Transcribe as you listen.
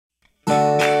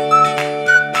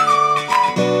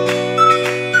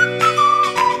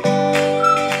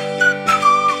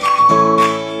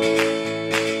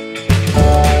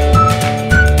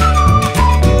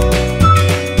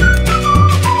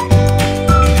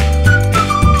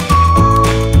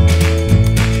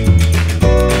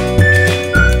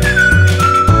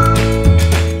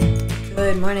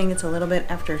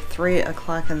after 3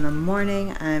 o'clock in the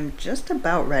morning. I'm just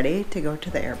about ready to go to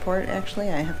the airport, actually.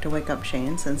 I have to wake up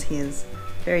Shane since he is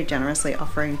very generously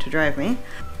offering to drive me.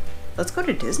 Let's go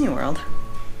to Disney World.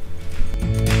 I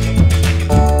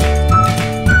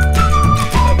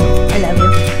love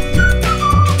you.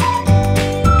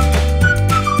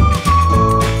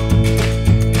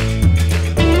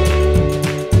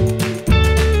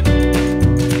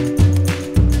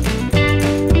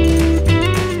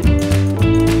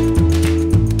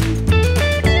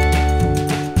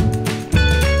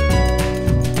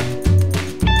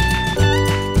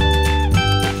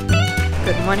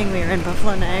 We are in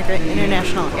Buffalo Niagara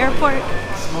International Airport.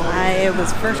 I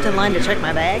was first in line to check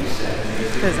my bag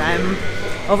because I'm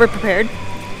over-prepared.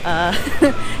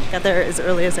 Got there as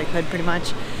early as I could pretty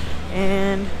much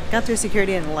and got through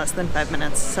security in less than 5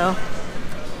 minutes. So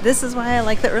this is why I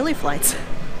like the early flights.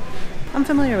 I'm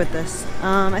familiar with this.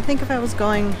 I think if I was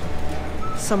going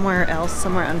somewhere else,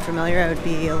 somewhere unfamiliar, I would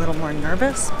be a little more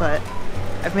nervous, but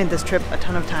I've made this trip a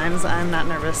ton of times. I'm not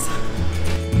nervous.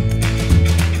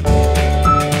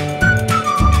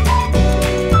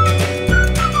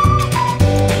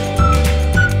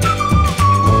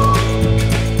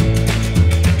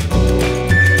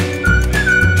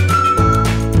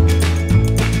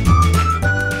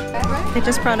 They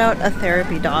just brought out a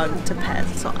therapy dog to pet,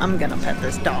 so I'm gonna pet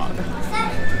this dog.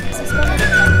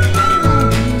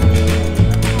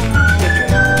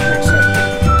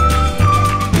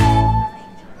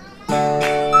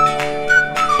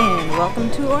 And welcome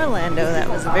to Orlando. That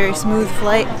was a very smooth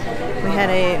flight. We had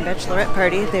a bachelorette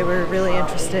party. They were really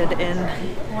interested in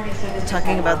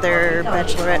talking about their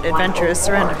bachelorette adventures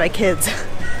surrounded by kids. So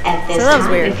that was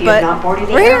weird, but we're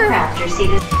here.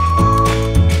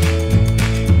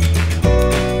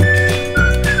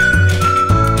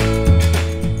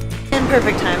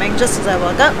 Perfect timing, just as I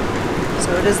woke up.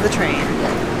 So it is the train,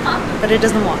 but it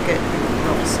doesn't walk, it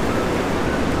rolls.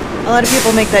 A lot of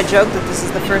people make that joke that this is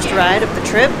the first ride of the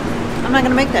trip. I'm not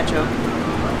gonna make that joke.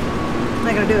 I'm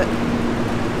not gonna do it.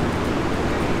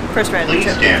 First ride of the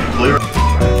trip. Please stand clear.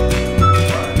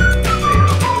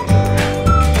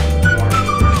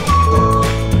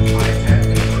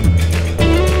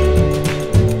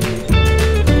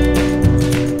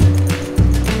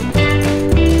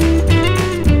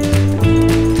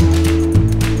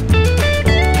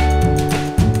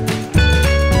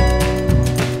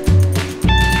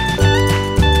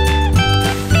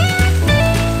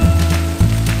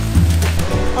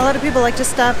 A lot of people like to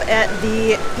stop at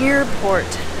the airport,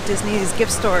 Disney's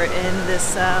gift store in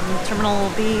this Terminal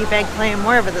B, bag claim,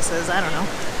 wherever this is, I don't know.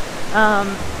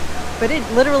 But it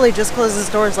literally just closed its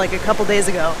doors like a couple days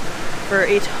ago for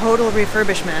a total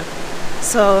refurbishment.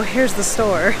 So here's the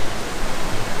store.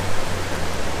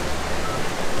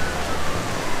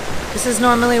 This is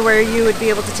normally where you would be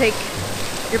able to take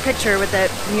your picture with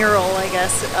that mural, I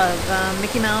guess, of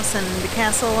Mickey Mouse and the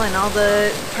castle and all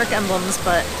the park emblems,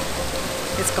 but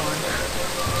it's gone.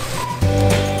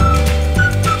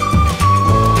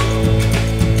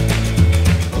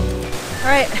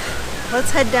 Alright,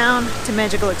 let's head down to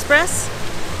Magical Express.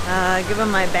 Give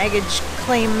them my baggage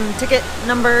claim ticket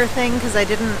number thing because I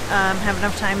didn't have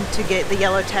enough time to get the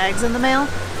yellow tags in the mail.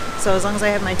 So as long as I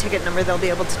have my ticket number, they'll be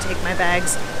able to take my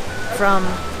bags from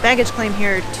baggage claim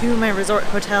here to my resort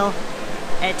hotel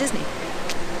at Disney.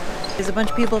 There's a bunch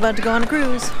of people about to go on a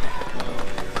cruise.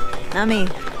 Not me.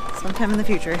 Sometime in the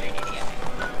future,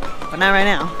 but not right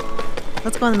now.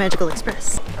 Let's go on the Magical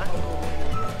Express.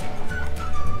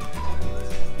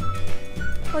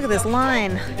 Look at this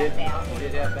line. You did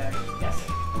have bags? Yes.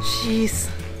 Jeez.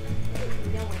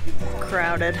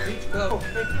 Crowded.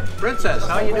 Princess,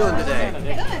 how are you doing today?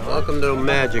 Good. Welcome to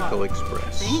Magical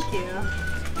Express. Thank you.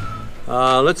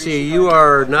 Let's see, you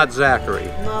are not Zachary.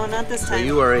 No, not this time. So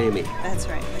you are Amy. That's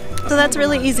right. So that's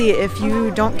really easy if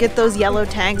you don't get those yellow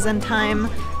tags in time.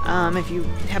 If you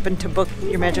happen to book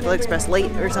your Magical Express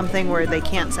late or something where they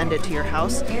can't send it to your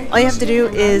house, all you have to do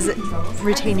is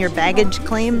retain your baggage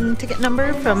claim ticket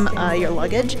number from your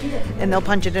luggage, and they'll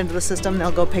punch it into the system,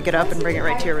 they'll go pick it up and bring it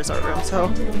right to your resort room. So,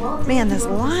 man, this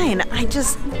line, I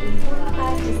just...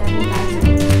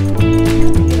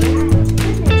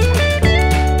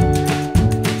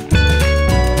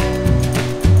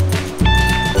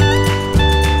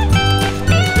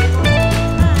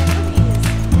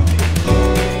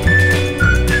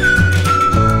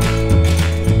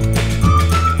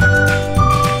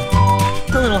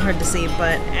 hard to see,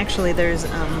 but actually there's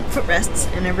footrests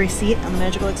in every seat on the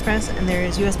Magical Express, and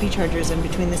there's USB chargers in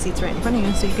between the seats right in front of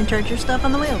you, so you can charge your stuff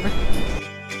on the way over.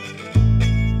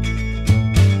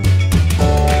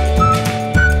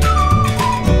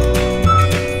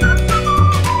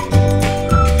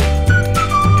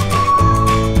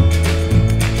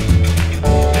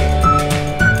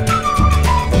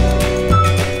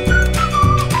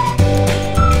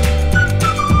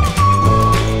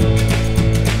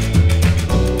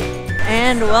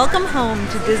 welcome home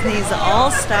to Disney's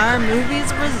All-Star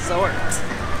Movies Resort.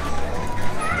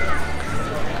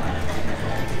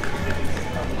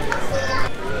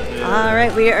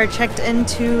 Alright, we are checked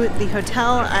into the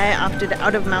hotel. I opted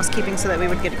out of mousekeeping so that we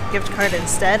would get a gift card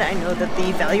instead. I know that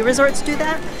the value resorts do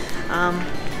that.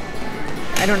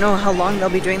 I don't know how long they'll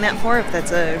be doing that for, if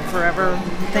that's a forever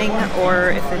thing or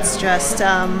if it's just,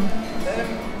 I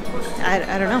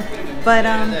don't know. But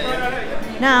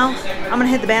now I'm gonna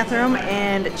hit the bathroom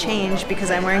and change because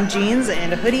I'm wearing jeans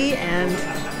and a hoodie and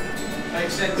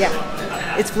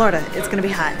yeah, it's Florida. It's gonna be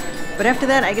hot. But after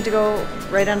that, I get to go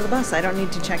right onto the bus. I don't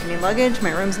need to check any luggage.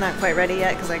 My room's not quite ready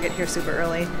yet because I get here super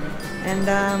early. And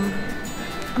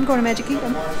I'm going to Magic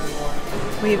Kingdom.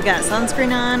 We've got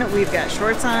sunscreen on, we've got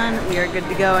shorts on, we are good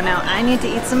to go. Now I need to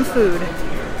eat some food.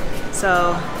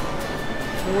 So,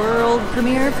 world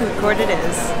premiere food court it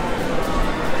is.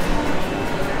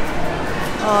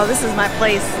 Oh, this is my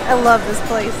place. I love this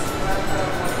place.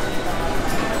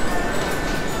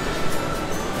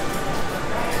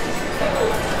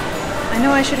 I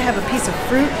know I should have a piece of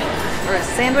fruit or a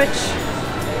sandwich,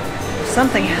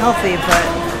 something healthy,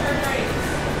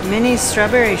 but mini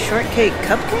strawberry shortcake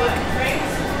cupcake?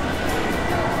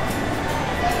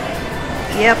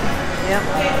 Yep.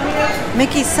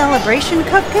 Mickey's Celebration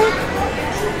cupcake?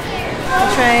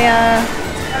 I'll try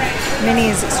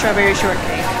Minnie's strawberry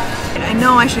shortcake. I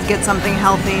know I should get something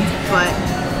healthy, but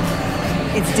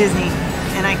it's Disney,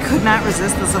 and I could not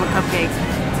resist this little cupcake.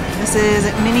 This is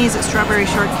Minnie's Strawberry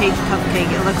Shortcake Cupcake.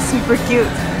 It looks super cute.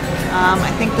 I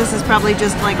think this is probably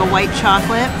just like a white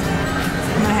chocolate.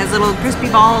 And it has little crispy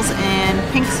balls and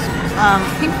pink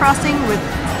frosting with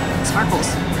sparkles.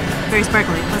 Very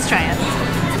sparkly. Let's try it.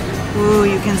 Ooh,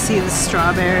 you can see the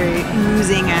strawberry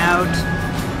oozing out.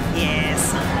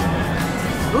 Yes.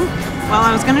 Ooh, well,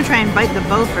 I was going to try and bite the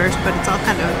bow first, but it's all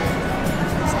kind of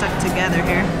stuck together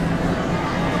here.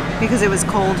 Because it was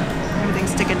cold. Everything's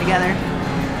sticking together.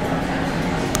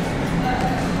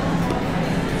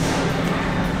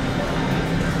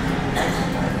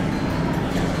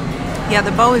 Yeah,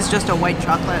 the bow is just a white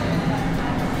chocolate.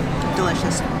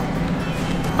 Delicious.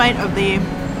 Bite of the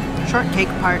shortcake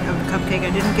part of the cupcake.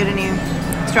 I didn't get any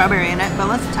strawberry in it, but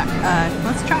let's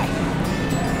try.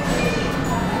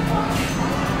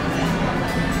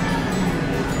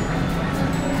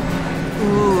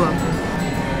 Ooh.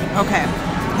 Okay.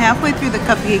 Halfway through the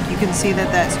cupcake, you can see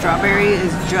that that strawberry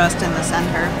is just in the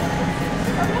center.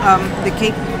 The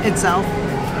cake itself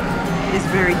is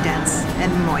very dense and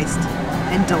moist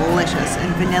and delicious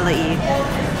and vanilla-y.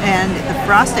 And the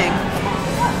frosting,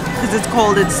 because it's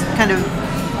cold, it's kind of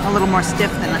a little more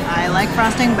stiff than I like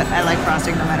frosting, but I like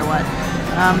frosting no matter what.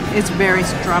 It's very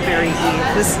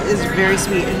strawberry-y. This is very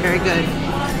sweet and very good.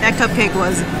 That cupcake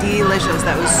was delicious.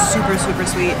 That was super, super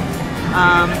sweet.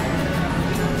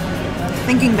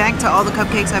 Thinking back to all the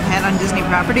cupcakes I've had on Disney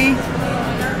property,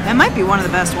 that might be one of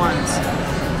the best ones.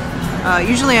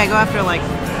 Usually I go after like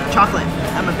chocolate.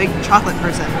 I'm a big chocolate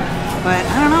person. But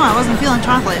I don't know, I wasn't feeling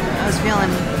chocolate. I was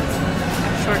feeling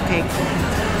shortcake.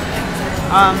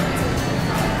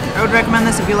 I would recommend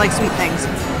this if you like sweet things.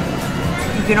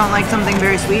 If you don't like something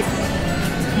very sweet,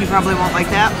 you probably won't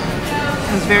like that.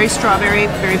 It was very strawberry,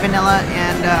 very vanilla,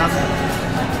 and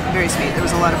very sweet. There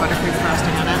was a lot of buttercream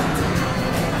frosting on it.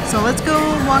 So let's go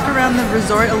walk around the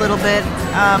resort a little bit.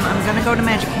 I'm gonna go to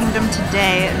Magic Kingdom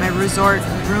today. My resort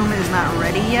room is not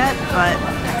ready yet, but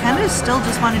I kind of still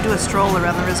just want to do a stroll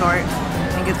around the resort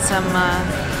and get some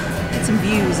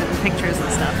views and pictures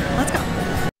and stuff. Let's go.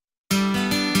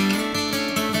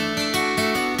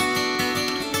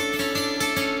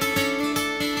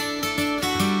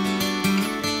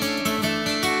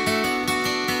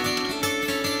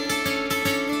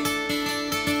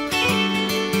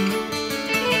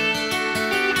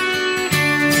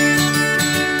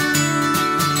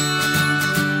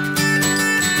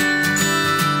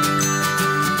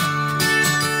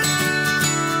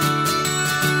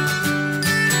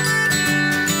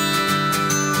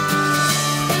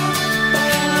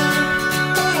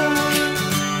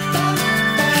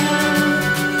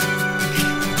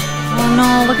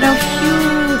 No, look at how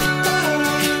cute!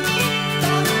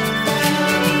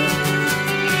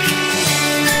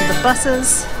 To the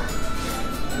buses.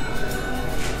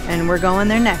 And we're going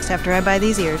there next after I buy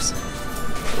these ears.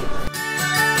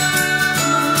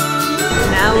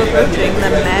 Now approaching the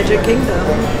Magic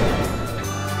Kingdom.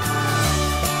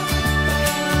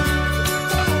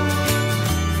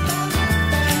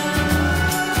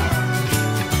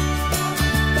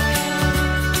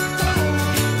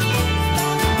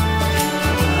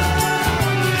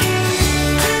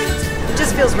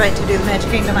 Feels right to do the Magic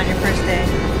Kingdom on your first day.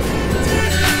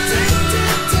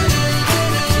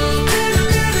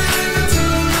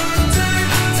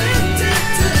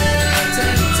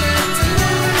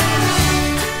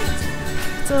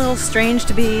 a little strange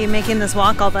to be making this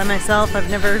walk all by myself. I've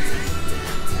never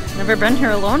been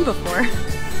here alone before.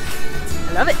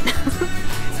 I love it.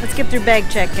 Let's get through bag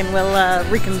check and we'll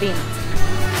reconvene.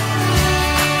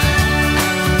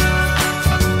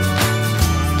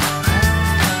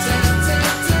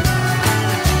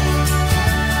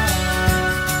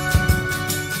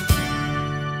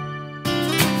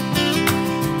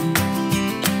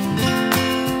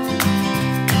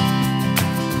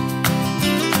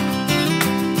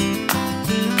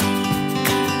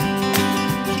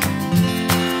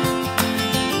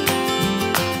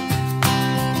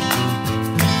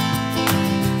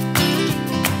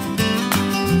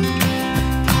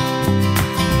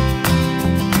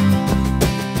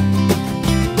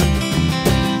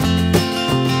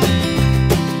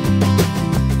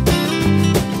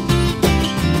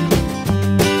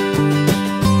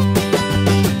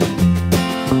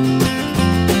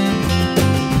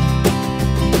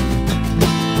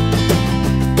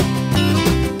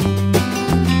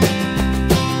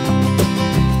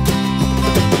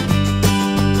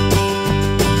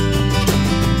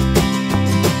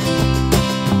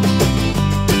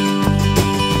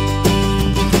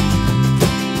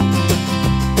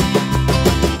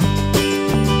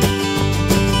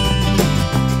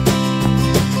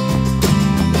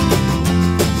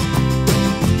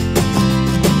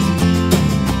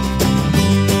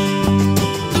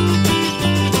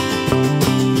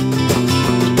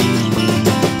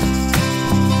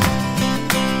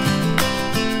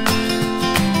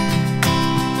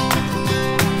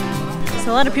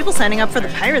 A lot of people signing up for the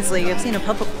Pirates League. I've seen a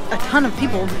ton of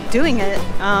people doing it.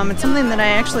 It's something that I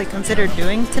actually considered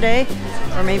doing today,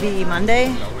 or maybe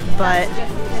Monday, but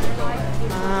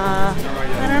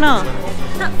I don't know.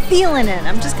 Not feeling it.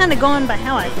 I'm just kind of going by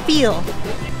how I feel.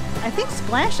 I think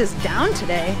Splash is down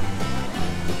today,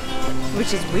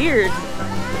 which is weird.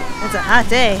 It's a hot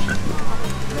day,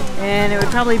 and it would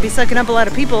probably be sucking up a lot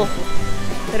of people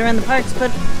that are in the parks,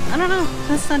 but I don't know.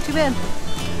 That's not too bad.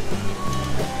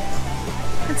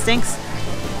 It stinks.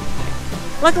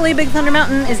 Luckily, Big Thunder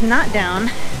Mountain is not down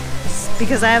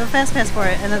because I have a fast pass for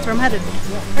it, and that's where I'm headed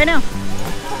right now.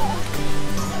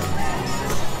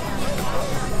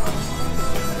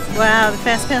 Wow, the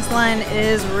fast pass line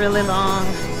is really long.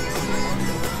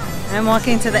 I'm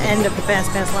walking to the end of the fast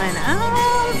pass line.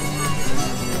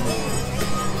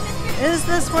 Is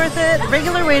this worth it?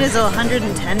 Regular wait is a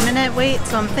 110-minute wait,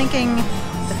 so I'm thinking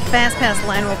the fast pass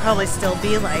line will probably still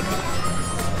be like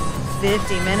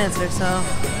 50 minutes or so.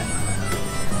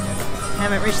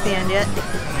 Haven't reached the end yet.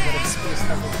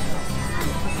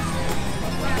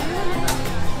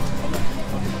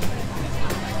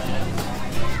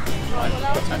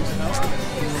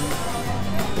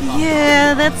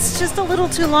 Yeah, that's just a little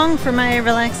too long for my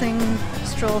relaxing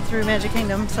stroll through Magic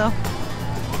Kingdom, so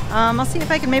I'll see if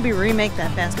I can maybe remake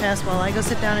that fast pass while I go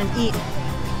sit down and eat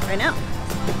right now.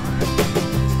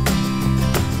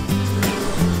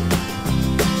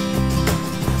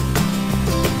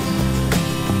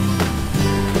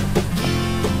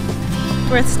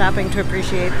 Worth stopping to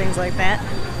appreciate things like that.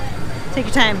 Take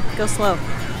your time, go slow.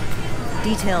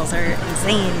 Details are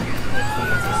insane.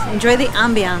 Enjoy the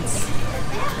ambiance.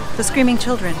 The screaming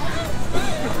children.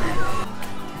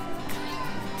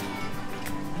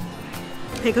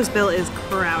 Pecos Bill is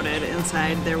crowded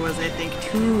inside. There was, I think,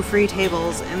 2 free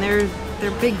tables, and they're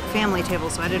big family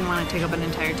tables, so I didn't want to take up an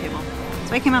entire table.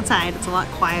 So I came outside. It's a lot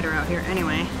quieter out here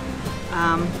anyway.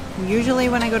 Usually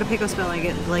when I go to Pecos Bill I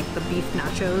get like the beef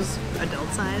nachos, adult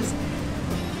size,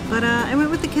 but I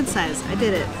went with the kid size. I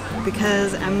did it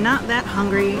because I'm not that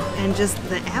hungry, and just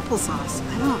the applesauce.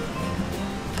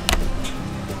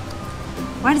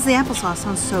 Why does the applesauce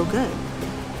sound so good?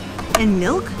 And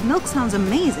milk? Milk sounds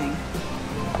amazing.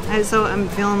 So I'm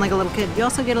feeling like a little kid. You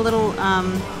also get a little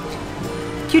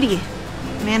cutie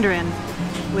mandarin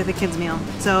with a kid's meal.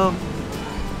 So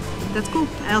that's cool.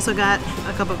 I also got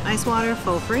a cup of ice water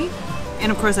for free. And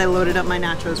of course I loaded up my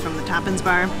nachos from the Toppins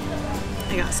bar.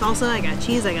 I got salsa, I got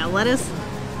cheese, I got lettuce.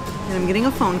 And I'm getting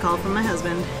a phone call from my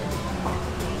husband.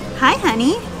 Hi,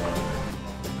 honey.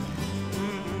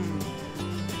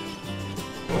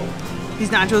 These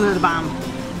nachos are the bomb.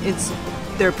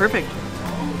 They're perfect.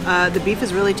 The beef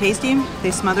is really tasty.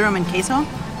 They smother them in queso.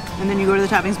 And then you go to the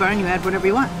toppings bar and you add whatever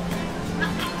you want.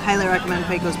 Highly recommend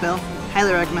Pecos Bill.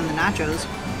 Highly recommend the nachos.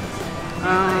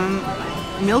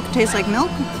 Milk tastes like milk.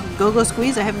 Go-Go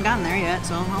Squeeze, I haven't gotten there yet,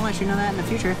 so I'll let you know that in the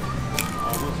future.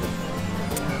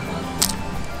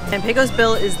 And Pecos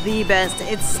Bill is the best.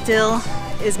 It still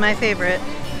is my favorite.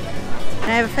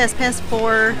 And I have a fast pass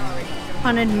for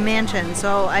Haunted Mansion.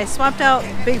 So I swapped out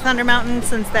Big Thunder Mountain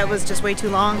since that was just way too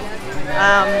long.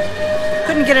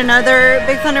 Couldn't get another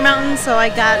Big Thunder Mountain, so I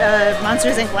got a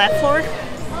Monsters Inc. Flat Floor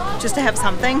just to have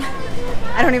something.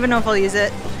 I don't even know if I'll use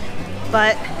it,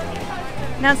 but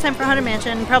now it's time for Haunted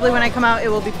Mansion. Probably when I come out it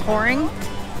will be pouring,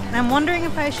 and I'm wondering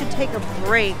if I should take a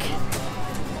break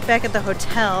back at the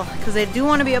hotel because I do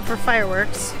want to be up for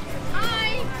fireworks.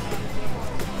 Hi.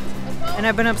 And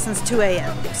I've been up since 2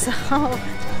 a.m. so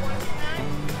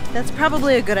that's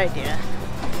probably a good idea.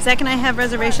 Zach and I have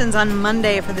reservations on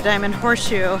Monday for the Diamond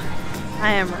Horseshoe.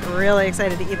 I am really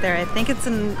excited to eat there. I think it's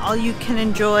an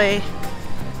all-you-can-enjoy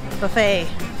buffet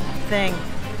thing,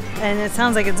 and it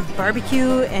sounds like it's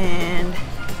barbecue, and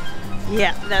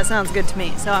yeah, that sounds good to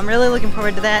me. So I'm really looking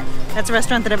forward to that. That's a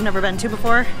restaurant that I've never been to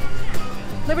before.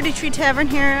 Liberty Tree Tavern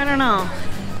here, I don't know.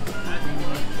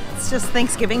 It's just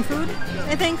Thanksgiving food,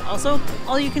 I think. Also,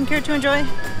 all you can care to enjoy.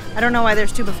 I don't know why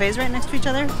there's two buffets right next to each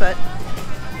other, but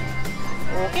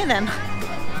okay then.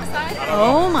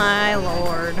 Oh my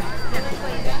lord.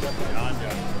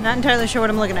 Not entirely sure what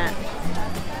I'm looking at.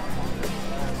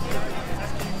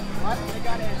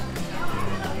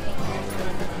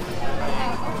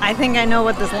 I think I know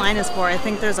what this line is for. I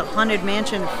think there's a Haunted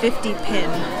Mansion 50 pin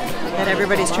that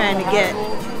everybody's trying to get.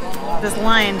 This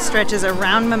line stretches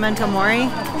around Memento Mori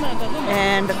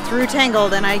and through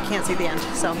Tangled, and I can't see the end,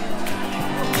 so.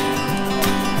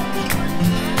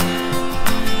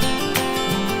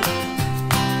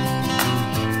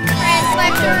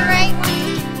 Left or right?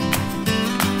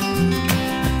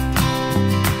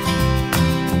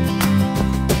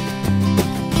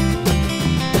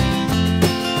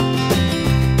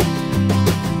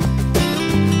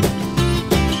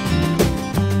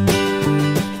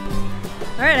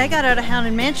 Alright, I got out of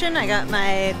Haunted Mansion. I got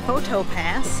my photo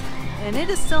pass, and it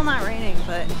is still not raining,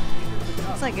 but it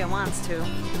looks like it wants to.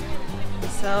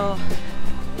 So,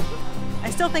 I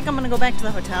still think I'm going to go back to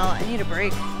the hotel. I need a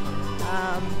break.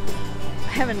 I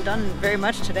haven't done very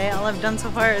much today. All I've done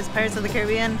so far is Pirates of the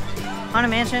Caribbean,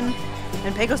 Haunted Mansion,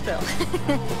 and Pecos Bill.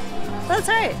 But that's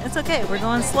alright. It's okay. We're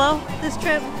going slow this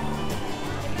trip,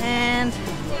 and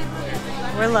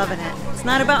we're loving it. It's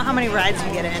not about how many rides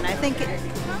you get in. I think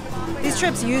these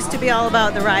trips used to be all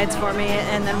about the rides for me,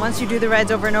 and then once you do the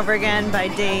rides over and over again, by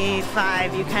day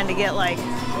 5 you kind of get like,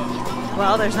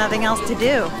 well, there's nothing else to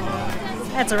do.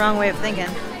 That's a wrong way of thinking.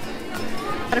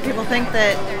 A lot of people think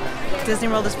that Disney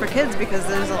World is for kids because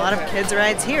there's a lot of kids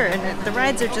rides here, and the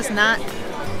rides are just not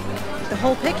the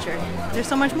whole picture. There's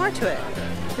so much more to it.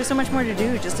 There's so much more to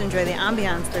do. Just enjoy the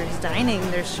ambiance. There's dining,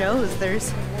 there's shows,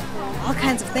 there's all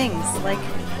kinds of things. Like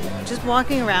just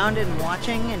walking around and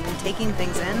watching and taking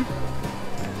things in.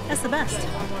 That's the best.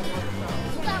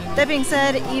 That being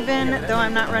said, even though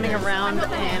I'm not running around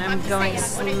and I'm going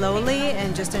slowly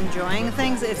and just enjoying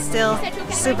things, it's still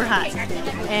super hot.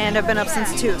 And I've been up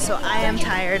since 2, so I am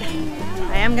tired.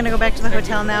 I am going to go back to the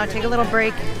hotel now, take a little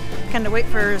break, kind of wait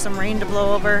for some rain to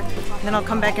blow over, and then I'll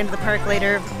come back into the park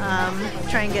later,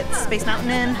 try and get Space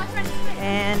Mountain in,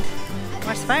 and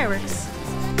watch the fireworks.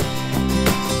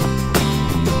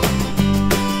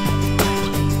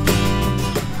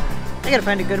 I gotta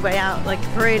find a good way out, like the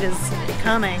parade is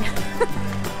coming.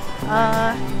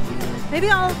 Maybe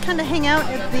I'll kind of hang out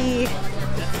at the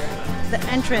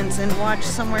entrance and watch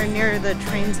somewhere near the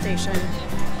train station,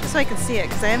 just so I can see it,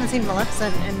 because I haven't seen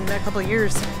Maleficent in a couple of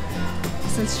years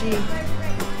since she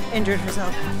injured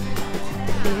herself.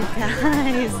 You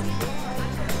guys.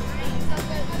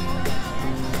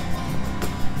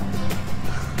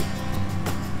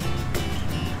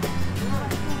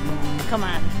 Come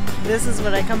on. This is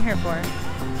what I come here for.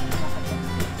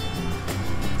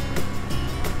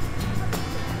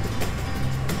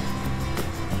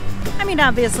 I mean,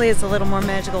 obviously it's a little more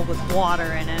magical with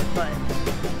water in it, but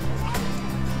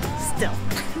still.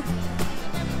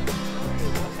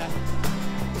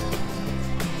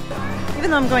 Even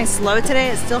though I'm going slow today,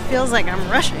 it still feels like I'm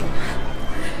rushing.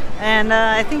 And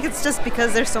I think it's just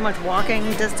because there's so much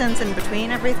walking distance in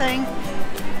between everything.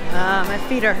 My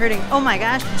feet are hurting. Oh my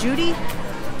gosh, Judy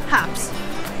Hopps.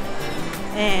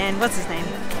 And what's his name?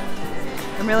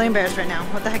 I'm really embarrassed right now.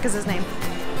 What the heck is his name?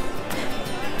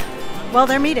 Well,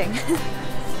 they're meeting.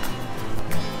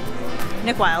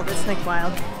 Nick Wilde. It's Nick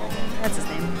Wilde. That's his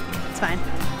name. It's fine.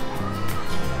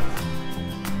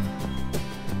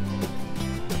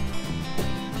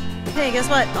 Hey, guess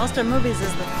what? All-Star Movies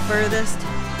is the furthest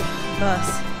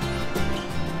bus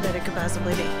that it could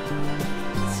possibly be.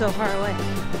 It's so far away.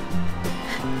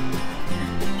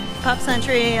 Pop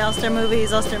Century, All-Star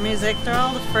Movies, All-Star Music, they're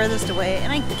all the furthest away,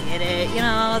 and I get it, you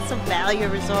know, it's a value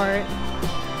resort.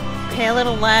 Pay a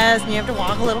little less and you have to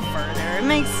walk a little further. It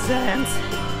makes sense.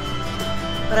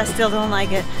 but I still don't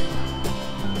like it.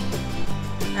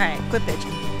 Alright, quit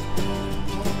bitching.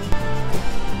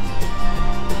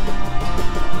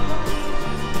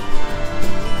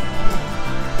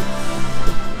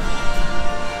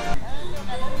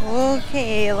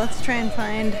 Okay, let's try and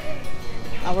find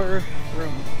our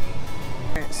room.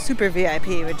 Super VIP,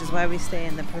 which is why we stay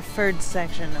in the preferred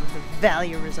section of the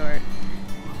Value Resort.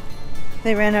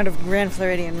 They ran out of Grand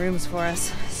Floridian rooms for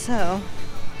us, so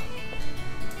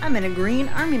I'm in a green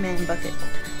army man bucket.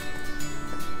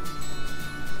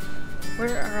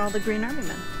 Where are all the green army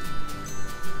men?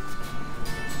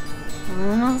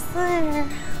 Almost there.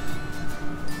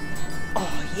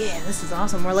 Oh yeah, this is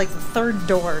awesome. We're like the third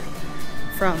door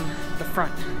from the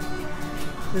front.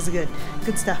 This is good.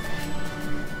 Good stuff.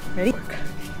 Ready?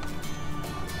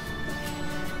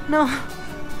 No.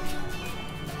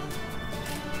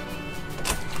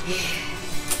 Yeah.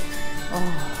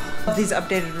 Oh, these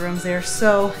updated rooms, they are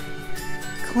so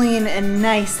clean and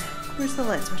nice. Where's the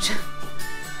light switch?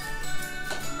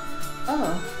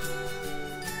 Oh.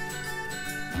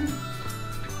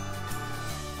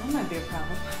 That might be a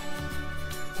problem.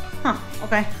 Huh,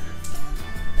 okay.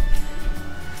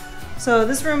 So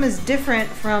this room is different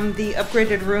from the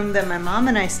upgraded room that my mom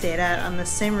and I stayed at on the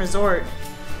same resort.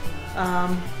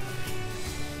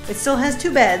 It still has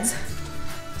 2 beds,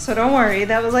 so don't worry.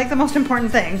 That was like the most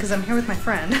important thing because I'm here with my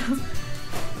friend.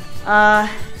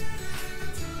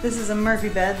 This is a Murphy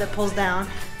bed that pulls down.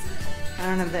 I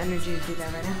don't have the energy to do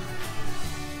that right now.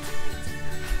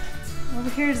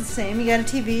 Over here is the same. You got a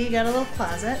TV, you got a little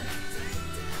closet,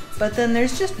 but then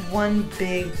there's just one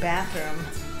big bathroom.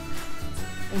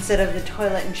 Instead of the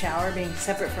toilet and shower being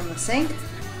separate from the sink.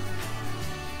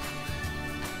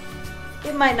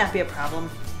 It might not be a problem.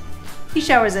 He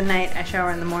showers at night, I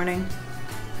shower in the morning.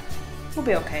 We'll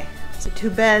be okay. So 2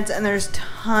 beds, and there's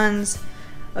tons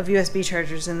of USB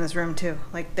chargers in this room too.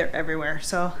 Like, they're everywhere,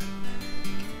 so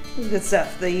this is good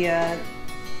stuff.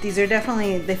 These are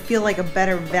definitely, they feel like a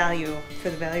better value for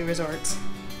the value resorts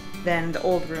than the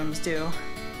old rooms do.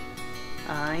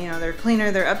 You know, they're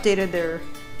cleaner, they're updated, they're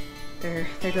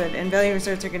good, and value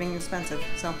resorts are getting expensive,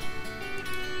 so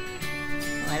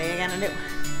what are you gonna do?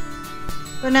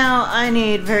 But now I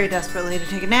need very desperately to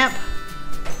take a nap.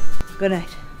 Good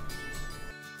night.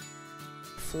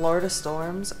 Florida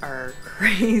storms are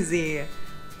crazy.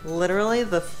 Literally,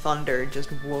 the thunder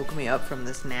just woke me up from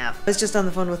this nap. I was just on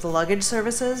the phone with the luggage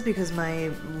services because my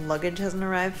luggage hasn't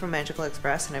arrived from Magical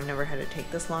Express and I've never had to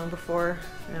take this long before,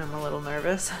 and I'm a little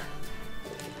nervous.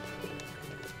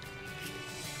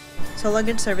 So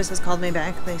luggage services called me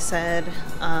back. They said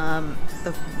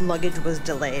the luggage was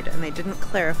delayed and they didn't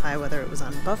clarify whether it was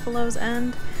on Buffalo's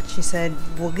end. She said,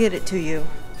 we'll get it to you.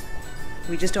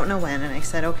 We just don't know when. And I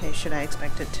said, okay, should I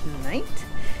expect it tonight?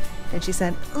 And she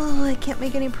said, oh, I can't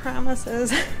make any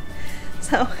promises.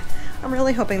 So I'm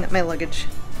really hoping that my luggage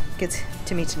gets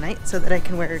to me tonight so that I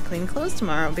can wear clean clothes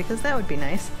tomorrow, because that would be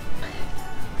nice.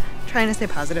 Trying to stay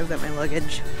positive that my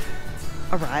luggage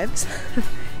arrives.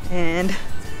 And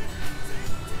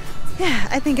yeah,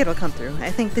 I think it'll come through. I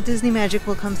think the Disney magic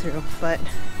will come through. But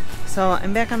so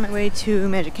I'm back on my way to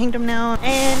Magic Kingdom now,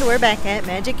 and we're back at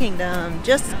Magic Kingdom,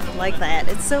 just like that.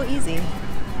 It's so easy.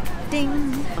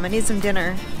 Ding! I need some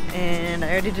dinner, and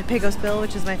I already did Pecos Bill,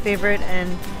 which is my favorite, and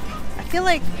I feel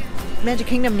like Magic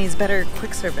Kingdom needs better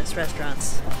quick service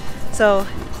restaurants. So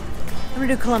I'm gonna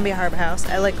do Columbia Harbor House.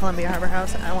 I like Columbia Harbor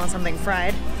House. I want something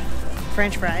fried,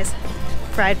 French fries,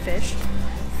 fried fish,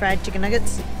 fried chicken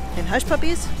nuggets, and hush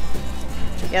puppies.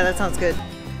 Yeah, that sounds good.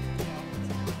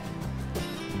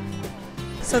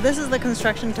 So this is the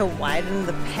construction to widen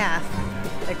the path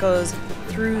that goes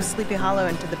through Sleepy Hollow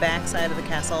into the back side of the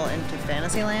castle into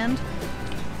Fantasyland.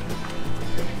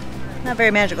 Not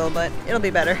very magical, but it'll be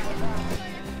better.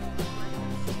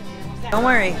 Don't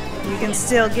worry, you can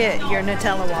still get your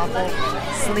Nutella waffle.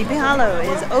 Sleepy Hollow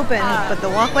is open, but the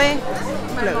walkway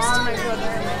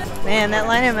closed. Man, that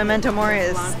line at Memento Mori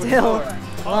is still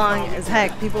long as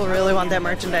heck. People really want that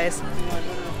merchandise.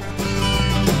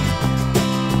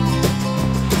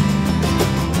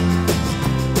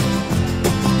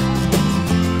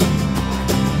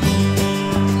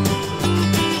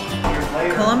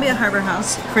 Columbia Harbor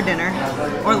House for dinner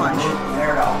or lunch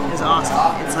is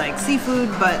awesome. It's like seafood,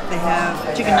 but they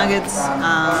have chicken nuggets,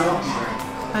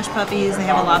 hush puppies, they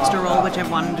have a lobster roll, which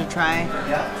I've wanted to try,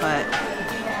 but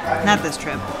not this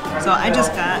trip. So I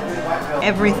just got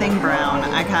everything brown.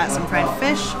 I got some fried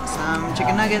fish, some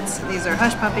chicken nuggets, these are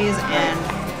hush puppies, and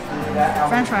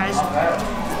French fries.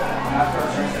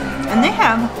 And they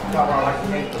have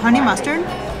honey mustard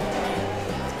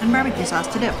and barbecue sauce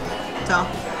to dip. So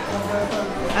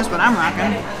that's what I'm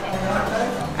rocking.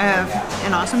 I have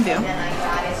an awesome view.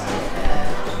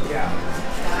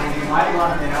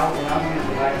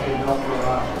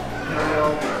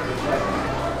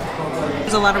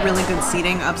 There's a lot of really good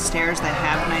seating upstairs that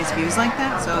have nice views like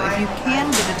that, so if you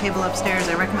can get a table upstairs,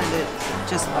 I recommend it.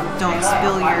 Just don't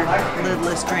spill your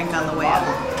lidless drink on the way up.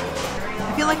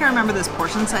 I feel like I remember this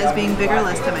portion size being bigger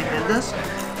last time I had this.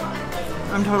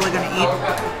 I'm totally gonna eat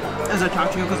as I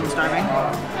talk to you because I'm starving.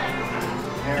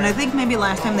 And I think maybe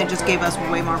last time they just gave us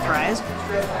way more fries.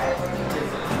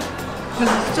 Because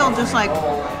it's still just like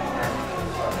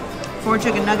 4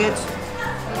 chicken nuggets,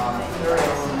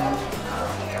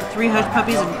 3 hush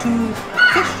puppies, and 2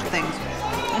 fish things.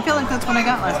 I feel like that's what I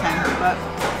got last time, but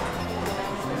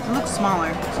it looks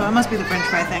smaller, so it must be the French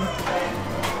fry thing.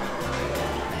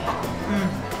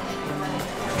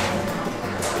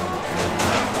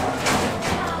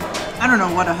 I don't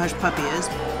know what a hush puppy is,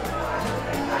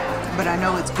 but I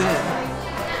know it's good.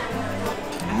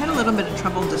 I had a little bit of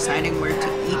trouble deciding where to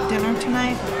eat dinner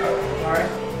tonight,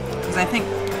 because I think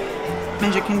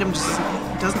Magic Kingdom just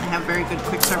doesn't have very good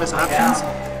quick service options.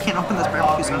 Can't open this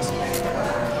barbecue sauce.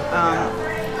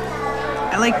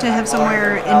 I like to have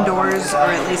somewhere indoors,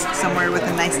 or at least somewhere with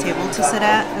a nice table to sit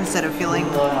at, instead of feeling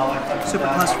super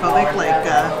claustrophobic. Like,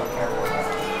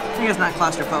 I guess not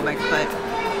claustrophobic, but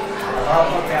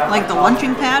like the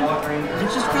lunching pad, it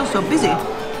just feels so busy.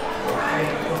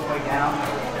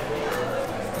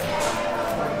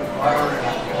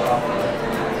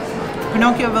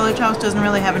 Pinocchio Village House doesn't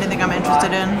really have anything I'm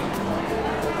interested in.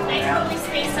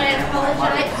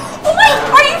 Oh wait,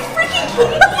 are you freaking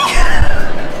kidding me?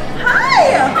 Hi!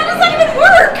 How does that even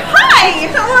work? Hi!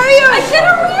 How are you? I can't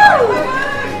remember.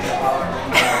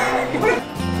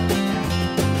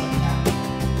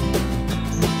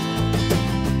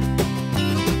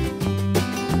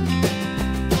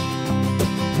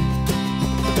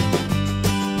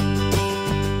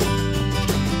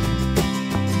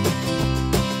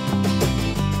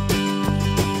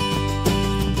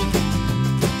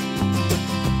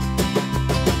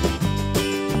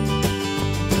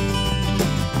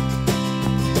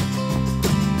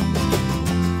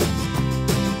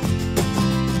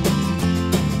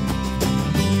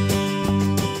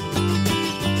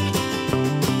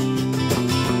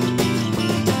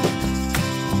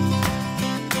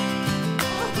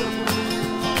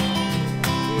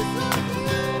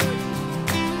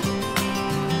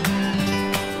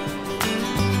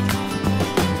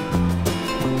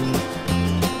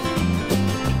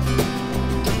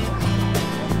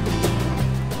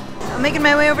 I'm making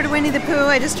my way over to Winnie the Pooh.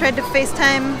 I just tried to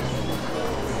FaceTime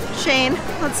Shane.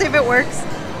 Let's see if it works.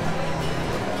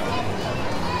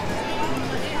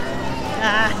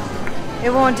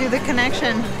 It won't do the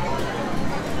connection.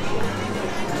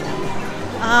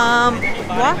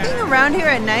 Walking around here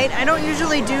at night, I don't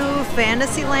usually do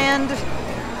Fantasyland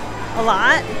a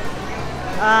lot.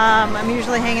 I'm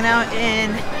usually hanging out in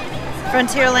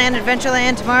Frontierland,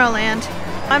 Adventureland, Tomorrowland.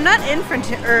 I'm not in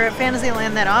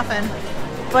Fantasyland that often.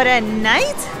 But at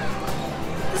night,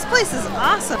 this place is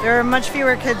awesome. There are much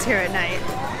fewer kids here at night,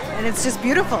 and it's just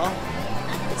beautiful.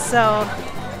 So,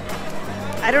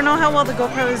 I don't know how well the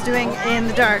GoPro is doing in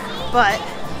the dark, but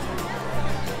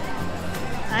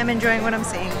I'm enjoying what I'm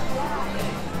seeing.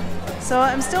 So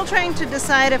I'm still trying to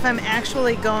decide if I'm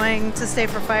actually going to stay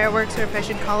for fireworks or if I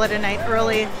should call it a night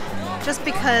early, just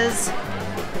because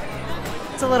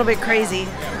it's a little bit crazy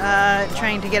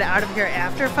trying to get out of here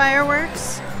after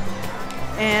fireworks.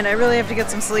 And I really have to get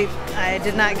some sleep. I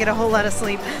did not get a whole lot of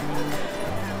sleep.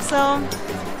 So,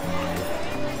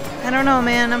 I don't know,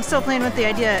 man. I'm still playing with the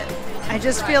idea. I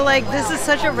just feel like this is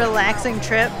such a relaxing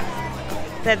trip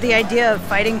that the idea of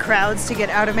fighting crowds to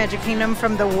get out of Magic Kingdom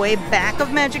from the way back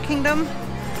of Magic Kingdom,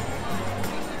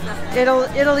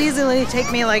 it'll easily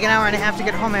take me like an hour and a half to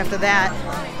get home after that.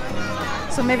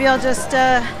 So maybe I'll just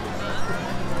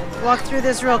walk through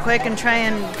this real quick and try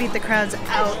and beat the crowds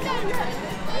out.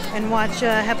 And watch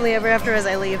Happily Ever After as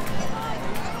I leave.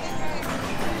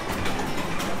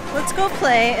 Let's go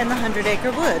play in the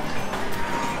 100-acre wood.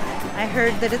 I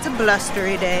heard that it's a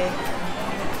blustery day,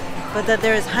 but that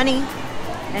there is honey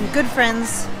and good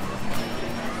friends,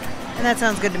 and that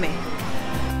sounds good to me.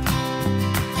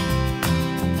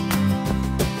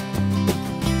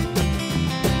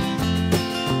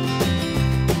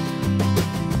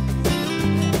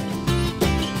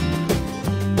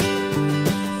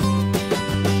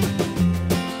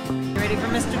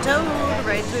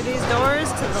 Right through these doors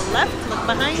to the left. Look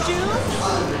behind you.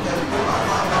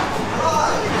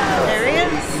 There he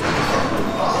is.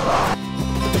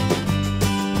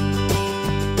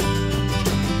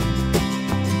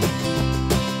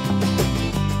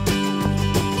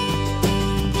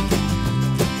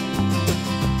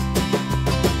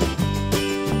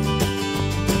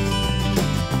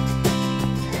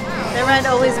 ride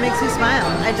always makes me smile.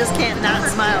 I just can't not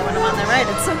smile when I'm on that ride.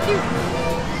 It's so cute.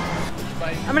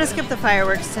 I'm gonna skip the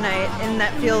fireworks tonight, and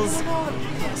that feels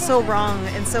so wrong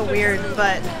and so weird,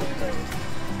 but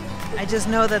I just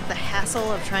know that the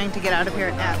hassle of trying to get out of here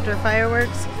after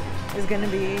fireworks is gonna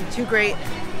be too great.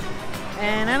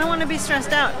 And I don't want to be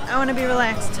stressed out. I want to be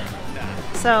relaxed.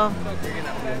 So,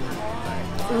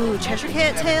 ooh, Cheshire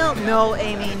Cat tail? No,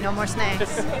 Amy, no more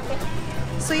snacks.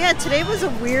 So yeah, today was a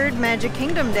weird Magic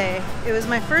Kingdom day. It was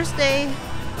my first day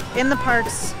in the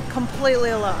parks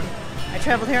completely alone. I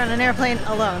traveled here on an airplane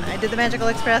alone. I did the Magical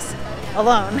Express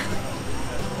alone.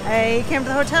 I came to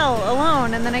the hotel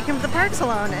alone, and then I came to the parks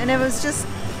alone. And it was just,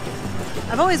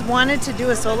 I've always wanted to do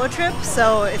a solo trip,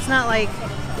 so it's not like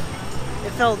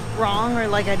it felt wrong or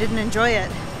like I didn't enjoy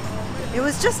it. It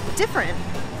was just different.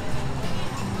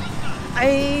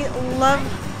 I love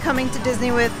coming to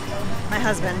Disney with my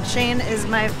husband. Shane is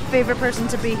my favorite person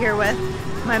to be here with.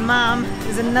 My mom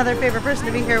is another favorite person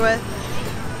to be here with.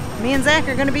 Me and Zach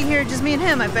are going to be here, just me and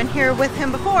him. I've been here with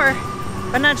him before,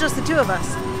 but not just the two of us.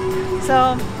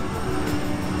 So,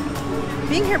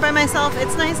 being here by myself,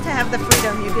 it's nice to have the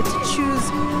freedom. You get to choose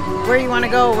where you want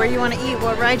to go, where you want to eat,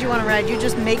 what ride you want to ride. You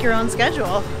just make your own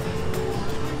schedule.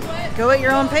 Go at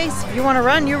your own pace. If you want to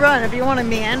run, you run. If you want to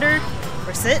meander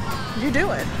or sit, you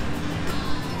do it.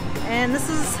 And this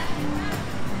is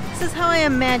how I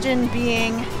imagine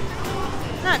being,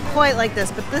 not quite like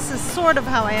this, but this is sort of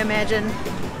how I imagine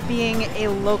being a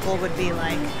local would be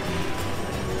like.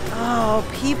 Oh,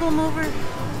 people mover?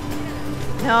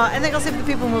 No, I think I'll save the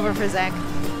people mover for Zach.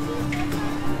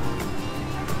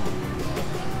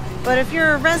 But if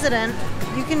you're a resident,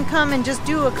 you can come and just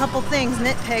do a couple things,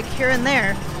 nitpick here and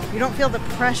there. You don't feel the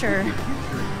pressure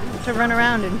to run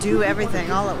around and do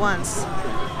everything all at once.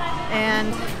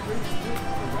 And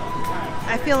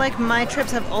I feel like my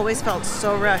trips have always felt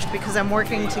so rushed because I'm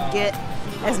working to get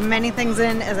as many things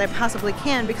in as I possibly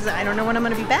can because I don't know when I'm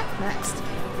going to be back next.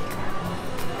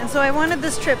 And so I wanted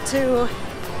this trip to,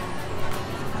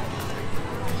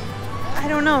 I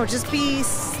don't know, just be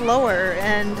slower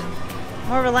and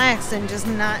more relaxed and just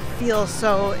not feel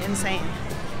so insane.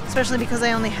 Especially because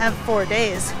I only have 4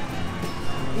 days.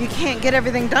 You can't get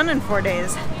everything done in 4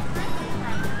 days.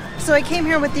 So I came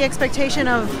here with the expectation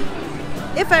of,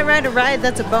 if I ride a ride,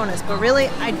 that's a bonus, but really,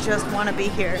 I just want to be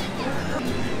here.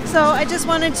 So I just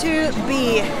wanted to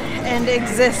be and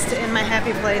exist in my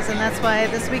happy place, and that's why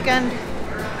this weekend,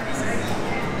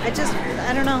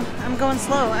 I don't know, I'm going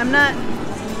slow.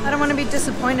 I don't want to be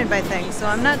disappointed by things, so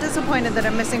I'm not disappointed that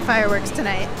I'm missing fireworks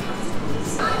tonight.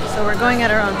 So we're going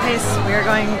at our own pace. We are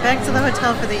going back to the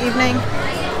hotel for the evening.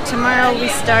 Tomorrow we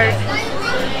start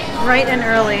bright and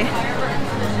early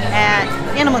at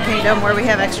Animal Kingdom where we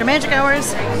have extra magic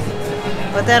hours.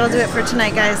 But that'll do it for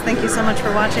tonight, guys. Thank you so much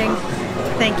for watching.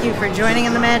 Thank you for joining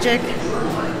in the magic,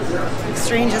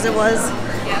 strange as it was.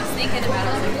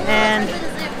 And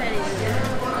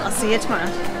I'll see you tomorrow.